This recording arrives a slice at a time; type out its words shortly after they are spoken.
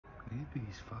These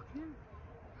bees fucking?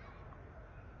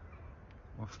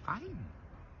 We're fighting.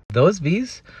 Those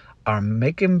bees are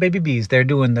making baby bees. They're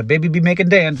doing the baby bee making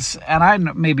dance.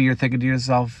 And maybe you're thinking to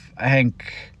yourself,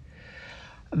 Hank,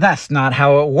 that's not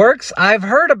how it works. I've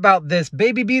heard about this.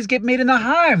 Baby bees get made in a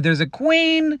hive. There's a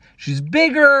queen, she's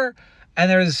bigger, and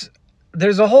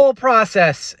there's a whole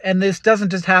process. And this doesn't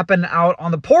just happen out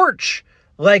on the porch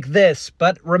like this.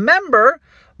 But remember,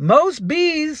 most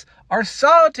bees are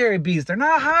solitary bees. They're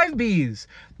not hive bees.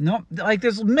 No, like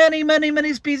there's many, many,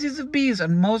 many species of bees,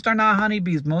 and most are not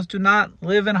honeybees. Most do not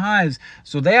live in hives.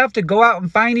 So they have to go out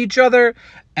and find each other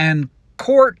and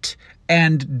court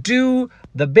and do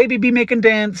the baby bee making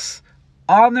dance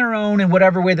on their own in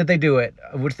whatever way that they do it,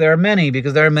 which there are many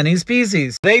because there are many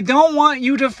species. They don't want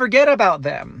you to forget about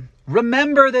them.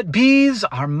 Remember that bees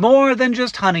are more than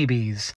just honeybees.